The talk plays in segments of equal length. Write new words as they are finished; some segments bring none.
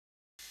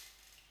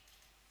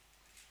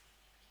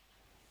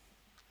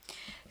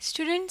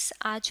Students,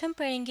 आज हम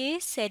पढ़ेंगे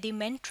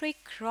सेडिमेंट्री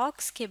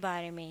रॉक्स के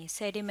बारे में।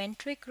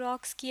 सेडिमेंट्री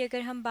रॉक्स की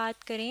अगर हम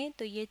बात करें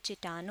तो ये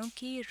चट्टानों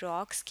की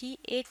रॉक्स की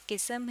एक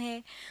किस्म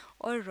है।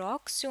 और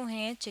रॉक्स जो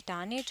हैं,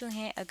 चट्टानें जो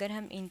हैं, अगर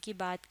हम इनकी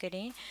बात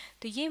करें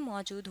तो ये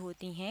मौजूद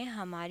होती हैं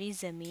हमारी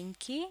ज़मीन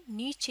के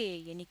नीचे,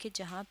 यानी कि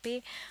जहाँ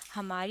पे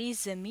हमारी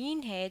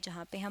ज़मीन है,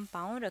 जहाँ पे हम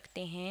पाँव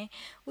रखते हैं,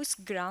 उस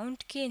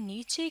ग्राउंड के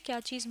नीचे क्या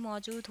चीज़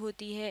मौजूद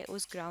होती है?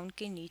 उस ग्राउंड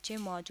के नीचे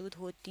मौजूद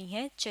होती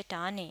हैं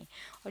चट्टानें।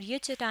 और ये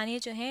चट्टानें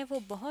जो हैं वो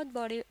बहुत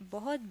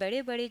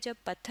बड़े बड़े जब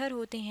पत्थर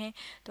होते हैं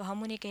तो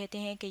हम उन्हें कहते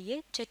हैं कि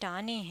ये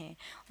चट्टानें हैं।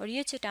 और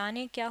ये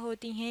चट्टानें क्या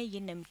होती हैं? ये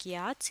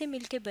नमकियात से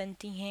मिलके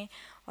बनती हैं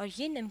और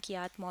ये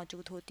नमकियात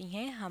मौजूद होती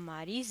हैं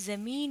हमारी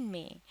ज़मीन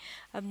में।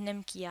 अब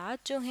नमकियात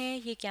जो हैं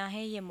ये क्या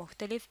हैं? ये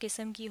मुख्तलिफ़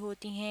किस्म की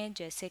होती हैं।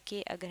 जैसे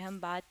कि अगर हम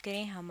बात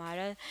करें,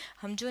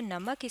 हम जो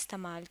नमक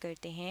इस्तेमाल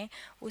करते हैं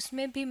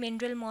उसमें भी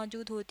मिनरल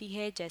मौजूद होती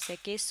है, जैसे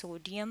कि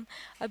सोडियम।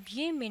 अब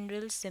ये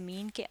मिनरल्स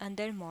ज़मीन के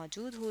अंदर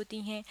मौजूद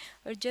होती हैं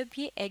और जब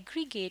ये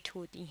एग्रीगेट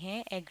होती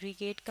हैं,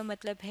 एग्रीगेट का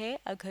मतलब है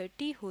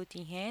अघटी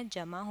होती हैं,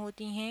 जमा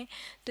होती हैं,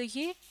 तो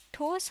ये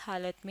ठोस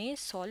हालत में,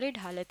 सॉलिड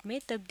हालत में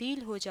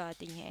तब्दील हो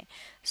जाती हैं।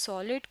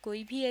 सॉलिड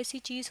कोई भी ऐसी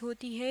चीज़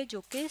होती है जो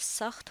कि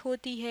सख्त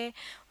होती है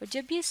और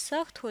जब ये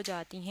सख्त हो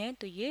जाती हैं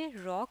तो ये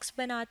रॉक्स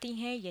बनाती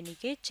हैं, यानी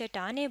कि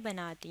चट्टानें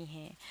बनाती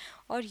हैं।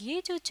 और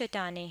ये जो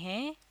चट्टानें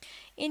हैं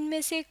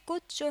इनमें से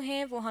कुछ जो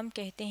हैं वो हम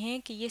कहते हैं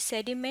कि ये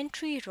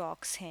सेडिमेंट्री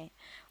रॉक्स हैं।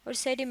 और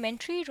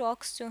सेडिमेंट्री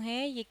रॉक्स जो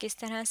हैं ये किस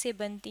तरह से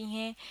बनती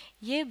हैं?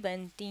 ये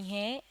बनती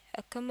हैं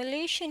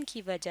अकमलेशन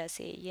की वजह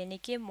से, यानी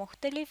कि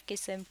मुख्तलिफ़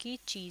किस्म की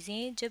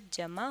चीज़ें जब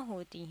जमा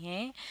होती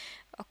हैं,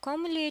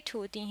 अकोमुलेट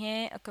होती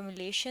हैं।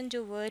 अकोमुलेशन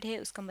जो वर्ड है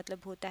उसका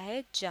मतलब होता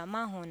है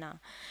जमा होना।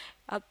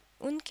 अब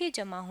उनके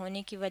जमा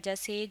होने की वजह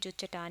से जो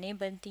चट्टानें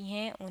बनती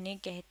हैं उन्हें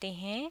कहते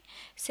हैं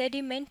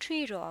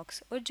सेडिमेंट्री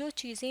रॉक्स। और जो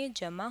चीज़ें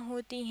जमा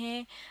होती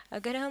हैं,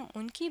 अगर हम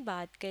उनकी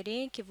बात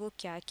करें कि वो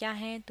क्या क्या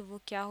हैं, तो वो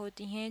क्या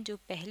होती हैं? जो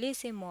पहले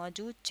से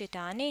मौजूद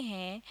चट्टानें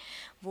हैं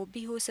वो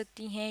भी हो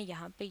सकती हैं।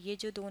 यहाँ पे ये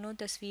जो दोनों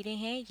तस्वीरें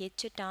हैं ये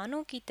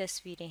चट्टानों की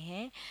तस्वीरें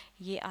हैं।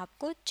 ये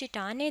आपको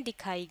चट्टानें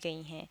दिखाई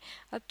गई हैं।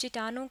 अब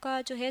चट्टानों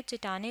का जो है,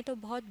 चट्टानें तो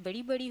बहुत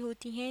बड़ी बड़ी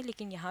होती हैं,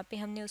 लेकिन यहाँ पे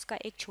हमने उसका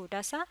एक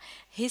छोटा सा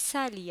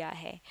हिस्सा लिया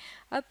है।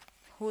 अब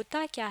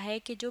होता क्या है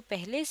कि जो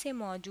पहले से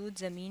मौजूद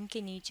ज़मीन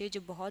के नीचे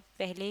जो बहुत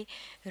पहले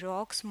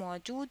रॉक्स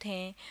मौजूद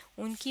हैं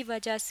उनकी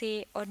वजह से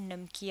और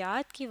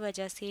नमकियात की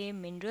वजह से,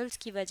 मिनरल्स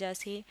की वजह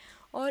से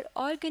और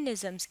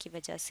ऑर्गेनिज़म्स की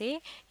वजह से,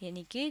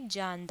 यानी कि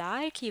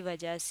जानदार की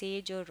वजह से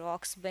जो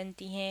रॉक्स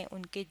बनती हैं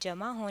उनके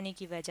जमा होने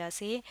की वजह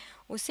से,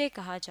 उसे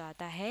कहा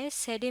जाता है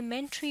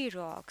सेडिमेंट्री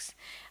रॉक्स।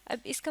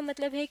 अब इसका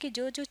मतलब है कि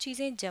जो जो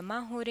चीज़ें जमा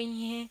हो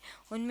रही हैं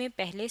उनमें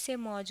पहले से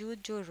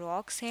मौजूद जो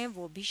रॉक्स हैं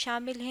वो भी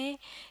शामिल हैं।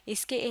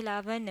 इसके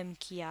अलावा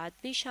नमकियात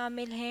भी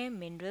शामिल हैं,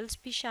 मिनरल्स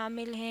भी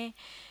शामिल हैं।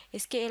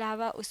 इसके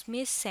अलावा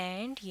उसमें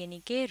सैंड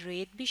यानी कि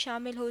रेत भी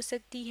शामिल हो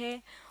सकती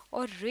है।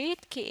 और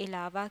रेत के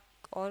अलावा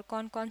और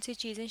कौन कौन सी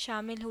चीज़ें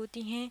शामिल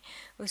होती हैं?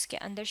 उसके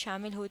अंदर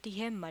शामिल होती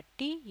है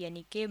मट्टी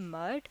यानी कि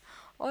मड।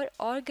 और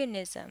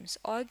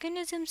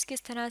ऑर्गेनिज़म्स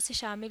किस तरह से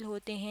शामिल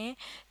होते हैं?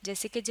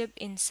 जैसे कि जब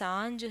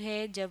इंसान जो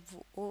है, जब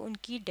वो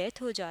उनकी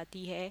डेथ हो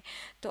जाती है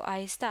तो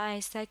आहिस्ता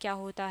आहिस्ता क्या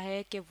होता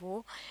है कि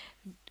वो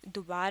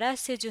दोबारा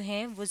से जो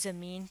हैं वो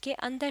ज़मीन के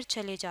अंदर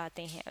चले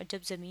जाते हैं। और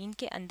जब ज़मीन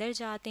के अंदर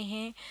जाते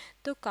हैं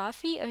तो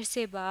काफ़ी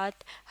अरसे बाद,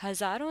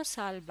 हज़ारों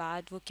साल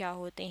बाद वो क्या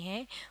होते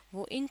हैं?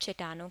 वो इन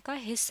चट्टानों का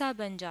हिस्सा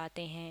बन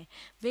जाते हैं।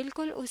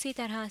 बिल्कुल उसी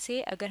तरह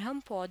से अगर हम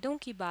पौधों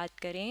की बात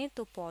करें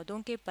तो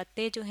पौधों के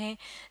पत्ते जो हैं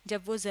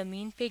जब वो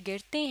ज़मीन पे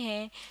गिरते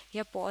हैं,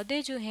 या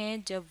पौधे जो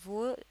हैं जब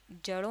वो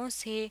जड़ों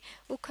से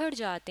उखड़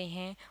जाते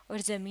हैं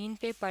और ज़मीन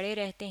पे पड़े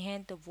रहते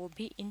हैं तो वो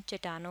भी इन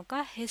चट्टानों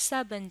का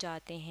हिस्सा बन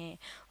जाते हैं।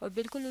 और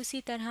बिल्कुल उसी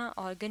तरह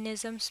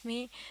ऑर्गेनिज़म्स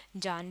में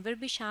जानवर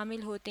भी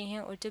शामिल होते हैं।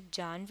 और जब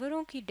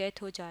जानवरों की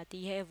डेथ हो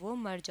जाती है, वो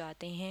मर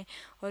जाते हैं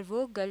और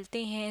वो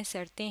गलते हैं,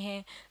 सड़ते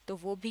हैं, तो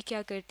वो भी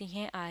क्या करती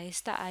हैं?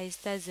 आहिस्ता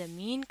आहिस्ता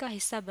ज़मीन का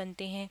हिस्सा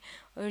बनते हैं।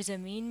 और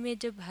ज़मीन में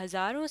जब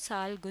हज़ारों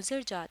साल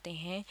गुज़र जाते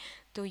हैं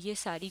तो ये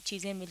सारी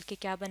चीज़ें मिलके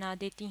क्या बना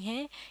देती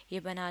हैं? ये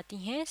बनाती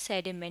हैं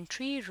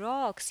सेडिमेंट्री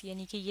रॉक्स,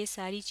 यानी कि ये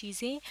सारी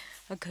चीज़ें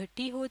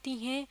इकट्ठी होती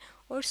हैं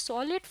और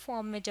सॉलिड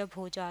फॉर्म में जब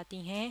हो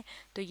जाती हैं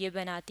तो ये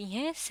बनाती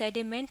हैं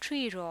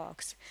सेडिमेंट्री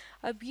रॉक्स।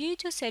 अब ये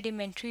जो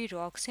सेडिमेंट्री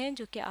रॉक्स हैं,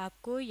 जो कि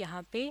आपको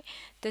यहाँ पे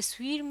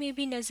तस्वीर में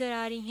भी नज़र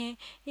आ रही हैं,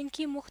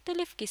 इनकी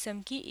मुख्तलिफ़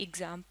किस्म की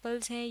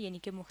एग्ज़ाम्पल्स हैं, यानी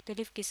कि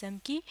मुख्तलिफ़ किस्म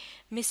की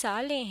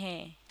मिसालें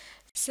हैं।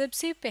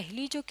 सबसे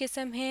पहली जो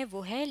किस्म है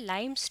वो है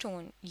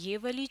लाइमस्टोन। ये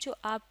वाली जो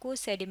आपको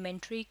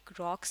सेडिमेंट्री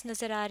रॉक्स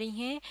नज़र आ रही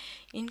हैं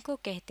इनको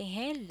कहते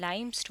हैं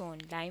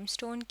लाइमस्टोन।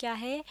 लाइमस्टोन क्या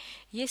है?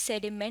 ये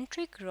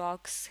सेडिमेंट्रिक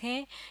रॉक्स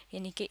हैं,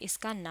 यानी कि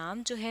इसका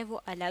नाम जो है वो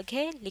अलग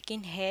है,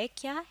 लेकिन है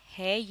क्या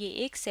है? ये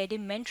एक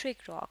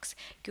सेडिमेंट्रिक रॉक्स,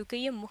 क्योंकि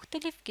ये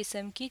मुख्तलिफ़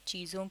किस्म की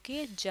चीज़ों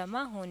के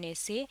जमा होने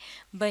से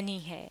बनी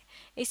है।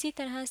 इसी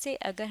तरह से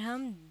अगर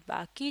हम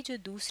बाकी जो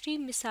दूसरी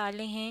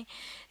मिसालें हैं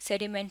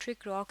सेडिमेंट्री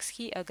रॉक्स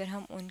की, अगर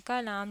हम उनका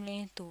नाम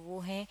लें तो वो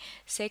है,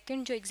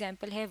 सेकंड जो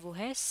एग्जांपल है वो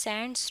है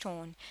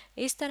सैंडस्टोन।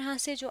 इस तरह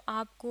से जो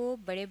आपको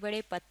बड़े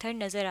बड़े पत्थर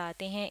नज़र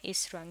आते हैं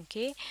इस रंग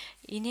के,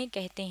 इन्हें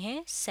कहते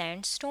हैं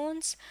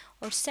सैंडस्टोन्स।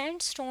 और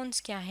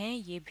सैंडस्टोन्स क्या हैं,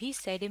 ये भी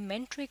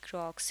सेडिमेंट्री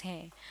रॉक्स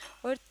हैं।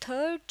 और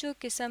थर्ड जो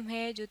किस्म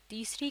है, जो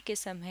तीसरी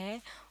किस्म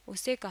है,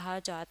 उसे कहा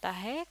जाता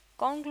है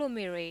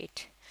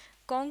कॉन्ग्लोमेरेट।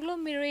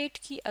 कॉन्ग्लोमेरेट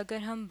की अगर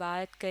हम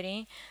बात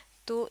करें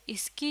तो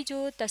इसकी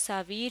जो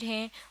तस्वीर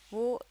हैं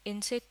वो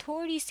इनसे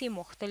थोड़ी सी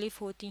मुख्तलिफ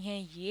होती हैं।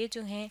 ये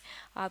जो हैं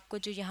आपको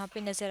जो यहाँ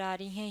पे नज़र आ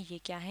रही हैं, ये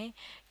क्या हैं,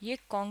 ये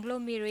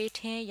कॉन्ग्लोमेरेट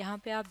हैं। यहाँ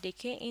पे आप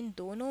देखें इन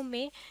दोनों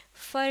में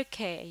फ़र्क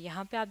है।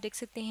 यहाँ पे आप देख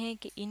सकते हैं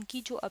कि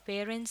इनकी जो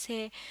अपीयरेंस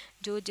है,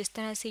 जो जिस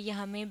तरह से ये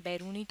हमें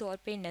बैरूनी तौर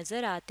पे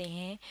नज़र आते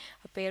हैं,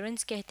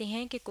 अपीयरेंस कहते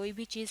हैं कि कोई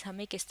भी चीज़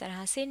हमें किस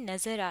तरह से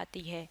नज़र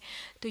आती है,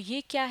 तो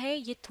ये क्या है,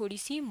 ये थोड़ी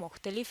सी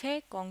मुख्तलिफ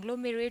है।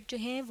 कॉन्ग्लोमेरेट जो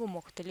हैं वो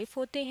मुख्तलिफ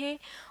होते हैं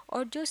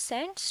और जो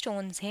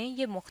सैंडस्टोन्स हैं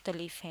ये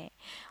मुख्तलिफ हैं,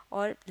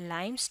 और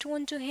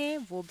लाइमस्टोन जो हैं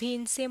वो भी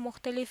इनसे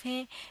मुख्तलिफ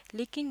हैं।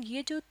 लेकिन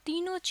ये जो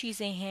तीनों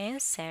चीज़ें हैं,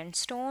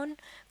 सैंडस्टोन,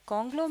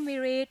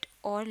 कॉन्ग्लोमेरेट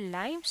और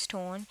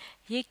लाइमस्टोन,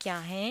 ये क्या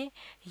हैं,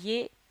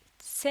 ये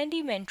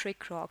सेडिमेंट्री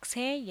रॉक्स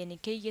हैं। यानी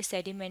कि ये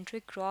सेडिमेंट्री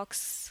रॉक्स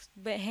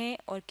हैं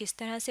और किस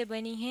तरह से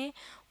बनी हैं,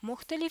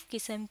 मुख्तलिफ़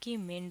किस्म की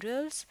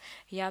मिनरल्स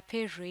या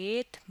फिर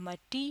रेत,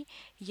 मिट्टी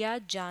या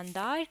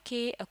जानदार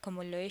के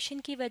अकोमुलेशन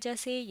की वजह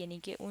से, यानी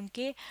कि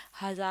उनके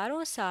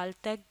हज़ारों साल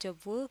तक जब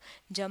वो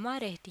जमा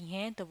रहती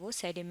हैं तो वो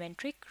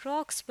सेडिमेंट्री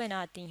रॉक्स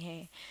बनाती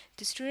हैं।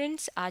 तो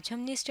स्टूडेंट्स, आज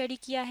हमने स्टडी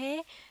किया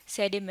है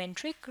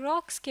सेडिमेंट्री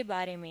रॉक्स के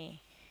बारे में।